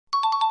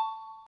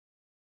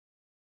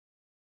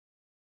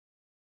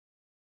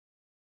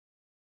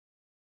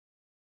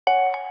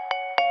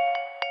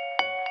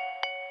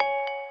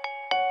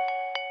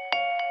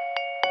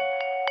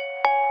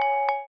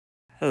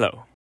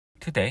Hello.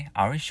 Today,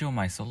 I will show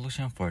my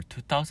solution for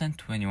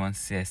 2021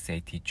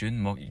 CSAT June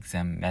mock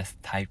exam math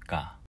type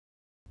Ga.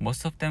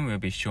 Most of them will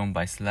be shown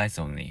by slides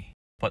only,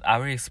 but I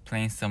will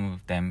explain some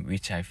of them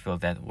which I feel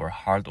that were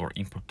hard or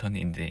important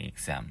in the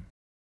exam.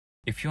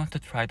 If you want to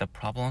try the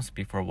problems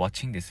before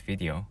watching this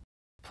video,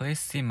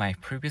 please see my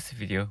previous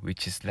video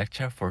which is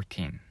lecture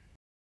 14.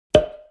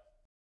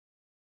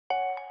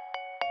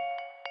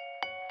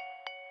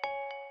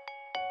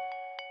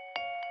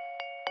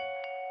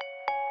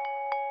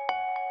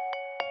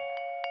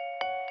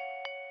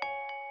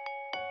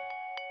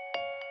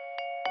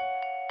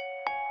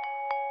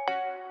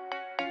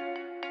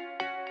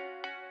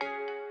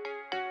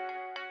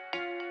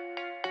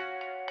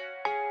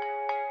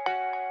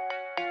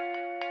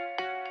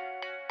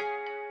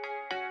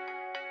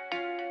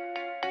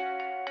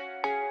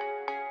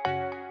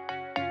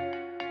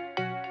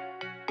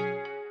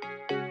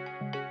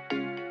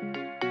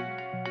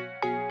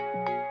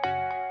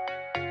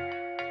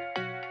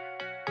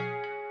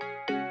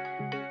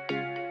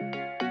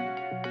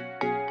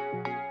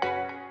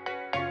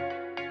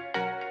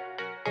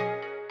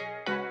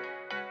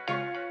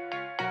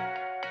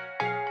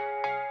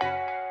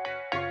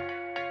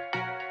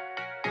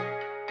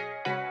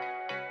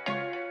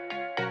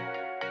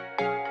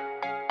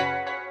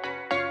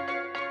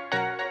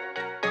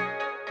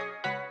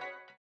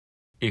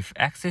 If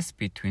x is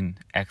between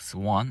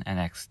x1 and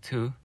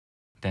x2,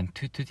 then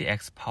 2 to the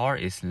x power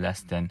is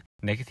less than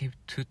negative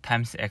 2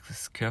 times x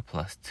squared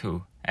plus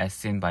 2 as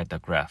seen by the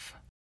graph.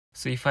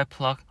 So if I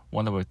plug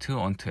 1 over 2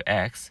 onto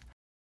x,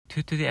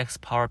 2 to the x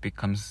power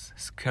becomes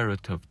square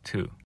root of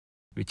 2,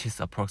 which is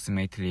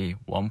approximately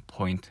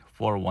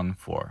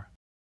 1.414.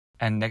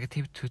 And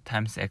negative 2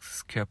 times x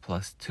squared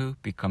plus 2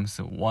 becomes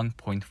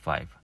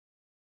 1.5.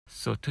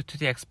 So 2 to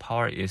the x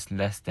power is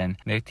less than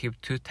negative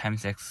 2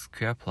 times x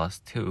squared plus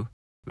 2,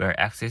 where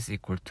x is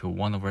equal to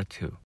 1 over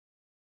 2.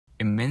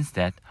 It means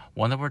that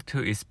 1 over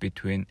 2 is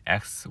between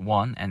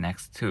x1 and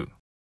x2.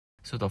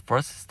 So the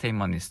first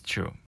statement is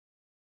true.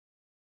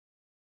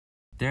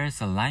 There is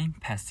a line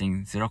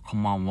passing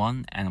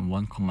 0,1 and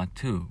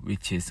 1,2,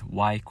 which is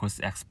y equals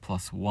x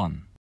plus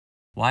 1.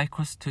 Y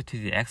equals 2 to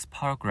the x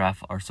power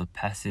graph also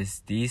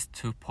passes these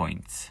 2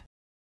 points.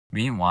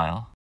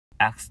 Meanwhile,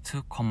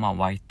 x2,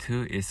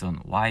 y2 is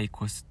on y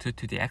equals 2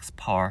 to the x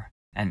power,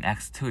 and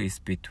x2 is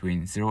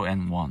between 0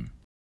 and 1.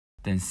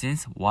 Then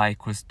since y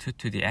equals 2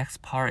 to the x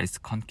power is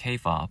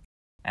concave up,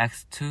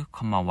 x2,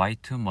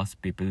 y2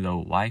 must be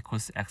below y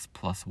equals x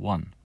plus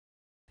 1.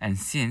 And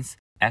since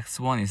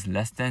x1 is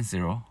less than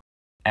 0,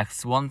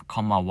 x1,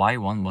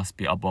 y1 must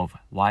be above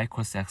y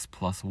equals x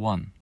plus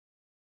 1,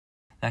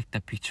 like the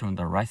picture on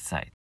the right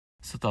side.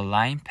 So the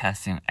line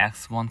passing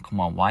x1,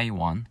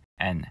 y1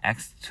 and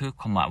x2,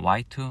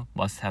 y2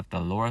 must have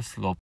the lower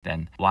slope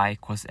than y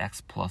equals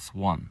x plus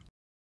 1.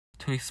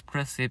 To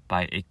express it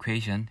by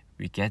equation,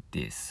 we get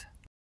this.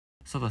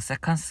 So the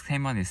second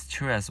statement is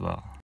true as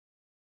well.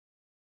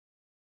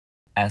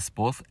 As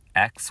both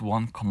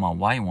x1,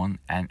 y1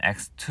 and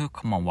x2,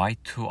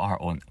 y2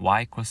 are on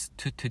y equals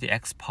 2 to the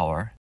x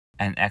power,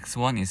 and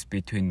x1 is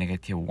between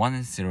negative 1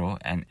 and 0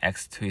 and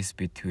x2 is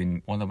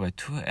between 1 over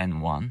 2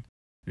 and 1,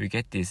 we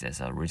get this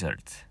as a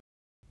result.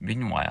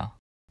 Meanwhile,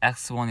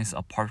 x1 is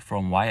apart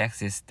from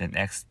y-axis than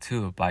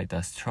x2 by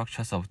the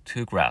structures of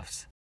two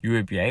graphs. You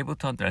will be able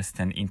to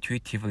understand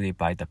intuitively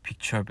by the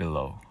picture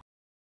below.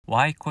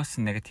 Y equals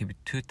negative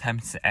 2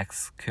 times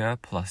x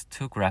squared plus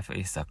 2 graph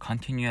is a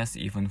continuous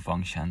even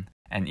function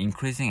and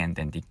increasing and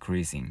then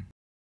decreasing.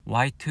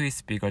 y2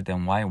 is bigger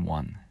than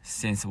y1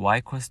 since y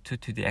equals 2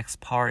 to the x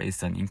power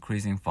is an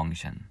increasing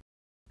function.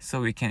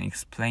 So we can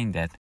explain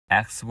that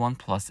x1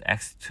 plus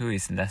x2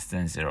 is less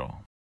than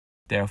 0.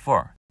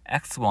 Therefore,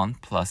 x1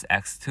 plus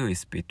x2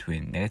 is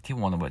between negative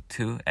 1 over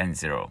 2 and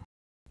 0.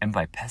 And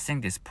by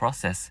passing this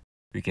process,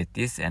 we get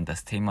this and the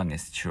statement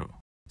is true.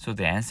 So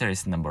the answer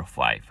is number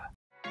 5.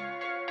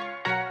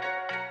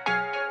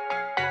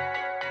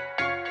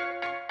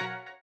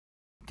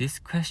 This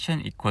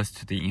question equals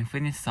to the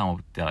infinite sum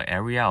of the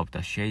area of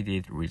the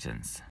shaded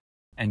regions,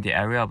 and the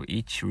area of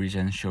each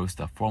region shows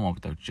the form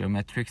of the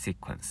geometric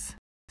sequence.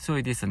 So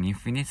it is an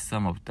infinite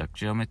sum of the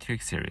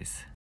geometric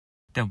series.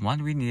 Then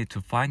what we needed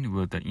to find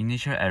was the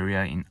initial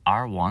area in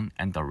R1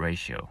 and the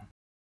ratio.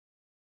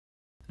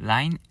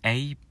 Line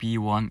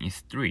AB1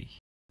 is 3,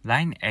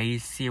 line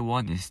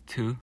AC1 is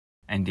 2,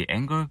 and the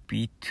angle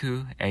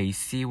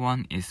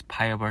B2AC1 is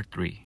pi over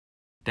 3.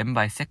 Then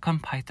by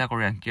second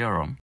Pythagorean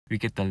theorem, we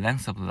get the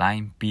length of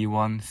line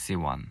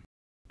B1C1.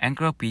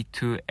 Angle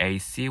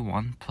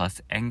B2AC1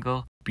 plus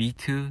angle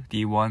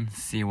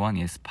B2D1C1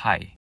 is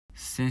pi,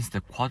 since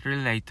the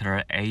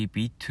quadrilateral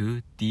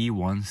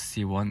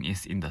AB2D1C1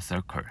 is in the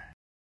circle.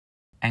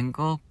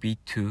 Angle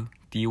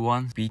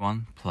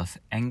B2D1B1 plus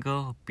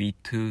angle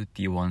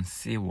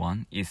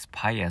B2D1C1 is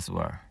pi as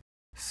well.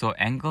 So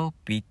angle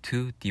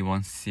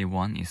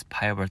B2D1C1 is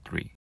pi over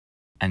 3.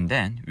 And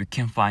then we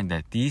can find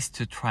that these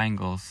two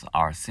triangles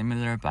are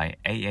similar by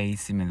AA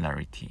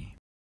similarity.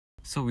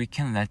 So we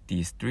can let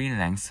these three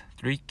lengths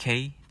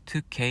 3K,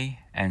 2k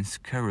and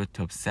square root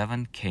of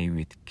 7k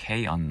with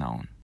k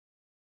unknown.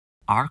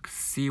 Arc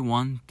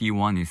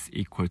C1D1 is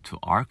equal to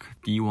arc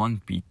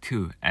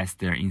D1B2 as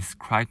their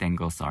inscribed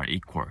angles are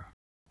equal.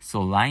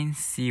 So line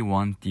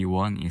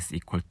C1D1 is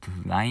equal to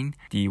line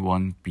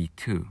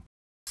D1B2.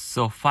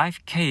 So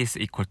 5k is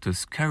equal to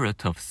square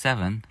root of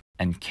 7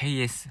 and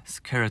k is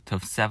square root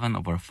of 7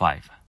 over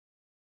 5.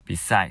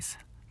 Besides,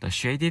 the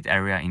shaded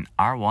area in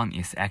R1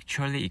 is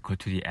actually equal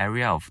to the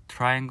area of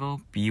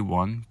triangle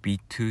B1,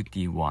 B2,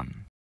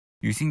 D1.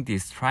 Using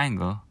this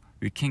triangle,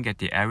 we can get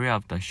the area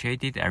of the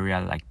shaded area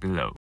like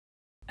below.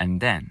 And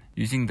then,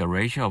 using the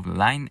ratio of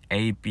line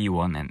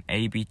AB1 and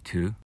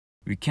AB2,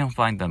 we can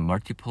find the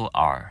multiple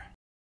R.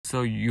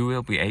 So you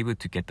will be able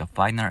to get the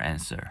final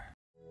answer.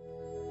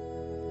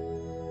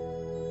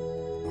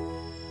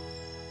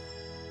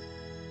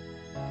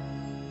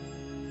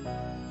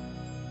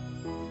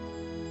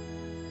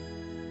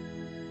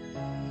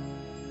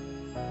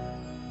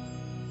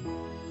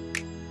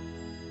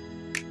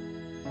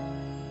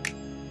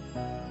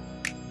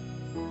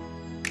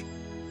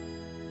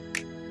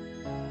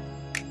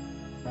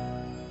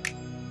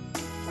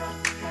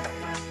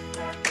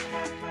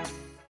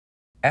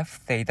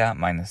 F theta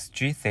minus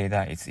G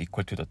theta is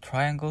equal to the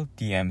triangle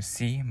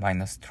DMC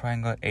minus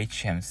triangle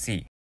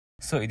HMC,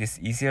 so it is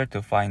easier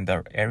to find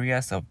the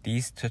areas of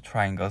these two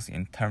triangles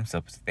in terms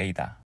of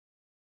theta.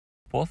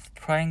 Both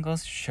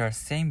triangles share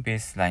same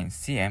baseline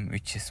CM,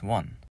 which is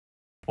 1.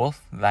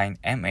 Both line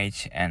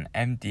MH and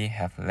MD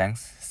have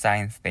length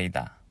sin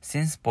theta,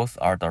 since both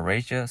are the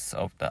radius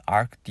of the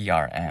arc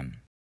DRM.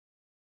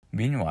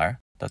 Meanwhile,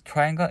 the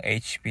triangle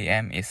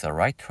HBM is a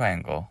right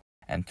triangle,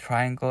 and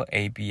triangle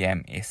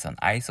ABM is an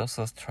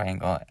isosceles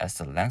triangle as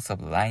the length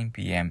of line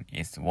BM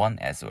is 1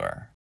 as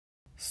well.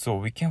 So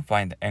we can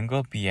find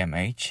angle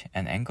BMH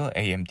and angle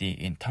AMD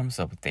in terms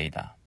of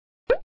theta.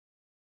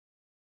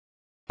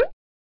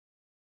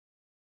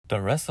 The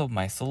rest of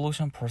my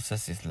solution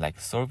process is like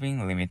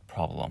solving limit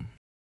problem.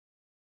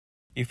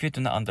 If you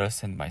do not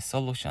understand my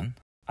solution,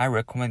 I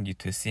recommend you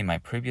to see my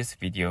previous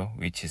video,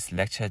 which is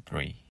lecture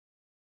 3.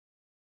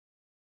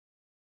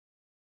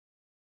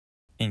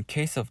 In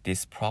case of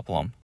this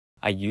problem,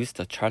 I used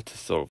the chart to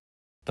solve.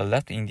 The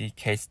left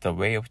indicates the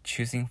way of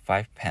choosing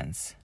 5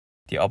 pence.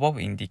 The above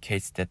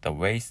indicates that the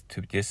ways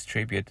to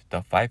distribute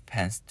the 5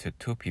 pence to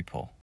 2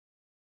 people.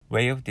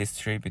 Way of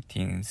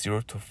distributing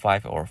 0 to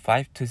 5 or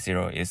 5 to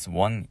 0 is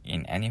 1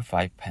 in any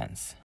 5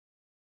 pence.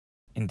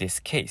 In this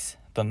case,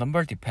 the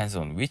number depends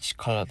on which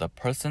color the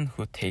person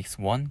who takes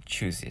 1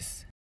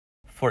 chooses.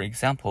 For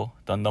example,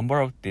 the number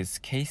of this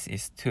case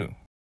is 2,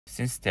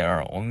 since there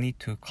are only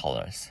 2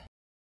 colors.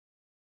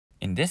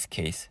 In this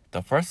case,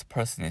 the first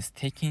person is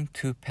taking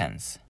 2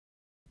 pence.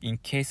 In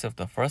case of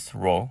the first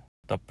row,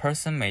 the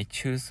person may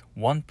choose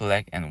 1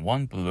 black and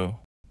 1 blue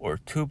or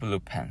 2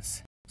 blue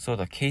pence, so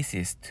the case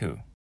is 2.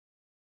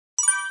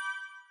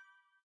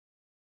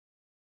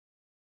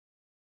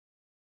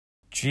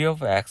 G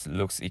of x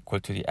looks equal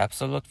to the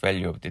absolute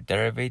value of the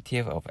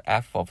derivative of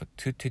f of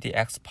 2 to the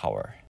x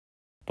power,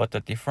 but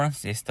the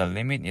difference is the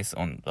limit is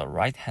on the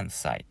right hand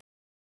side.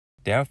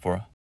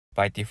 Therefore,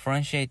 by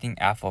differentiating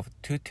f of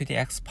 2 to the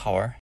x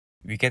power,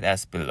 we get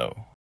as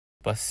below.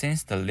 But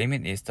since the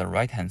limit is the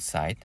right hand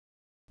side,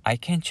 I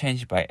can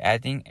change by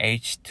adding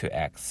h to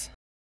x.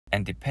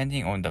 And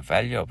depending on the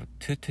value of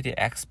 2 to the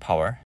x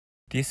power,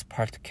 this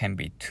part can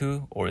be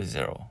 2 or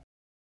 0.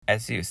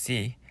 As you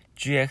see,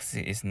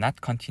 gx is not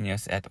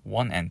continuous at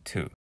 1 and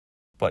 2,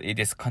 but it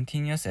is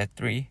continuous at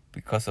 3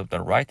 because of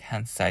the right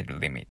hand side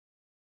limit.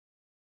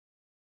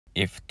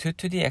 If 2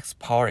 to the x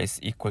power is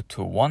equal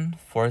to 1,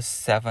 4,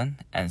 7,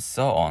 and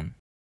so on,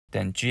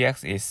 then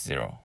gx is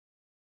 0.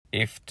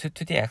 If 2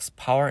 to the x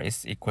power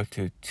is equal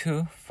to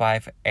 2,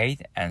 5,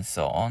 8, and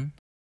so on,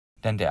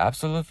 then the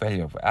absolute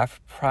value of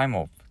f prime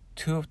of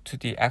 2 to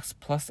the x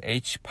plus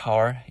h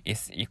power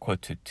is equal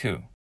to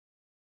 2.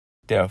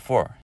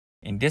 Therefore,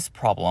 in this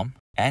problem,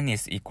 n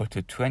is equal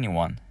to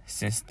 21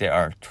 since there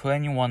are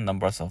 21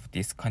 numbers of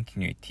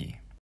discontinuity.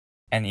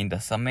 And in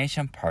the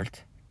summation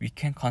part, we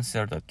can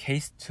consider the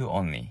case 2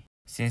 only,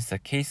 since the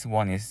case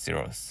 1 is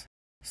zeros.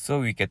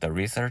 So we get the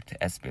result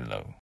as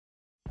below.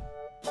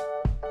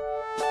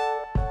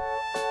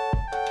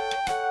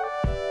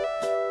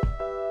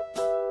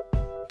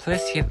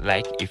 Please hit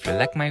like if you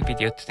like my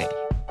video today,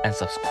 and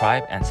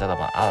subscribe and set up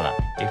an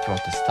alarm if you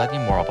want to study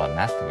more about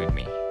math with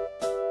me.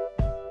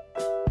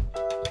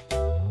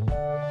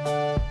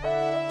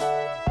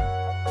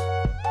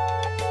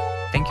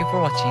 Thank you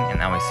for watching,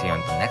 and I will see you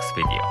on the next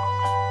video.